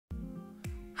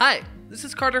Hi, this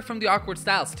is Carter from the Awkward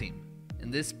Styles team.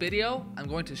 In this video, I'm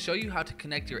going to show you how to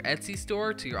connect your Etsy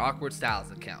store to your Awkward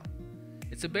Styles account.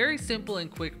 It's a very simple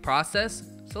and quick process,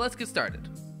 so let's get started.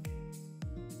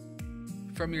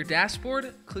 From your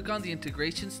dashboard, click on the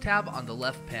Integrations tab on the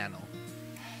left panel.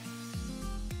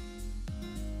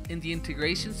 In the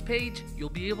Integrations page, you'll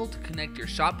be able to connect your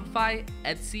Shopify,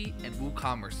 Etsy, and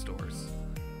Wocommerce stores.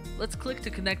 Let's click to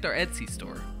connect our Etsy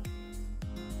store.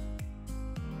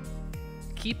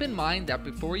 Keep in mind that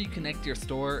before you connect your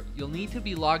store, you'll need to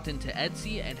be logged into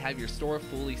Etsy and have your store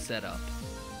fully set up.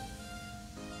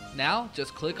 Now,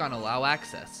 just click on Allow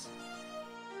Access.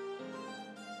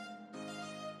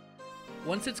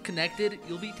 Once it's connected,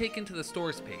 you'll be taken to the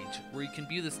Stores page, where you can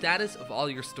view the status of all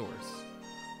your stores.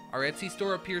 Our Etsy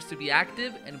store appears to be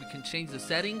active, and we can change the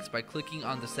settings by clicking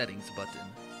on the Settings button.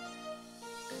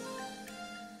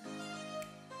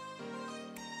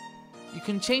 You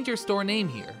can change your store name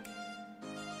here.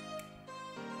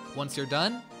 Once you're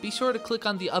done, be sure to click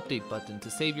on the Update button to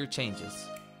save your changes.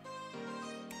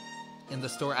 In the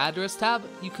Store Address tab,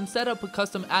 you can set up a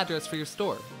custom address for your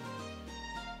store.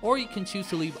 Or you can choose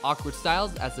to leave Awkward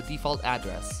Styles as the default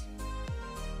address.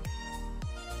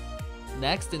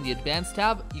 Next, in the Advanced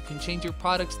tab, you can change your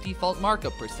product's default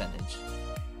markup percentage,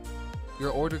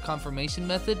 your order confirmation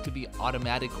method to be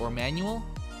automatic or manual,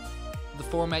 the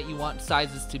format you want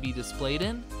sizes to be displayed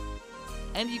in,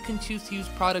 and you can choose to use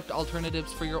product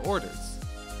alternatives for your orders.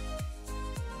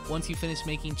 Once you finish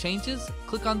making changes,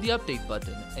 click on the Update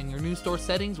button and your new store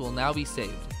settings will now be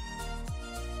saved.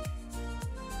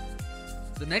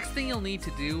 The next thing you'll need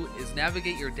to do is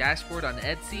navigate your dashboard on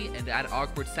Etsy and add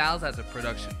Awkward Styles as a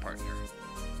production partner.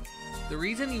 The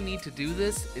reason you need to do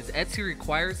this is Etsy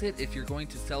requires it if you're going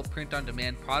to sell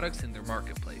print-on-demand products in their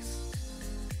marketplace.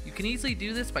 You can easily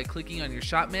do this by clicking on your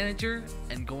shop manager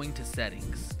and going to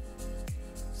Settings.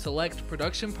 Select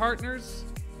Production Partners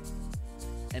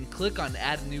and click on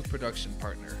Add New Production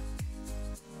Partner.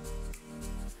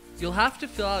 You'll have to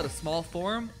fill out a small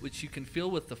form which you can fill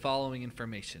with the following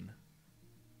information.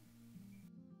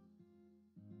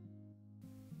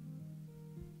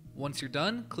 Once you're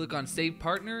done, click on Save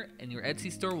Partner and your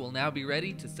Etsy store will now be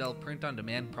ready to sell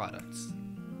print-on-demand products.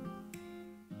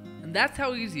 And that's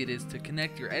how easy it is to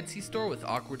connect your Etsy store with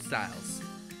Awkward Styles.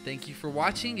 Thank you for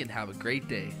watching and have a great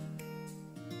day.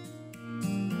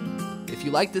 If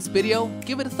you like this video,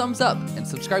 give it a thumbs up and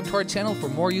subscribe to our channel for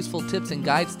more useful tips and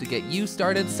guides to get you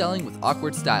started selling with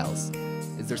Awkward Styles.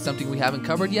 Is there something we haven't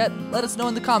covered yet? Let us know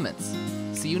in the comments.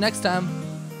 See you next time.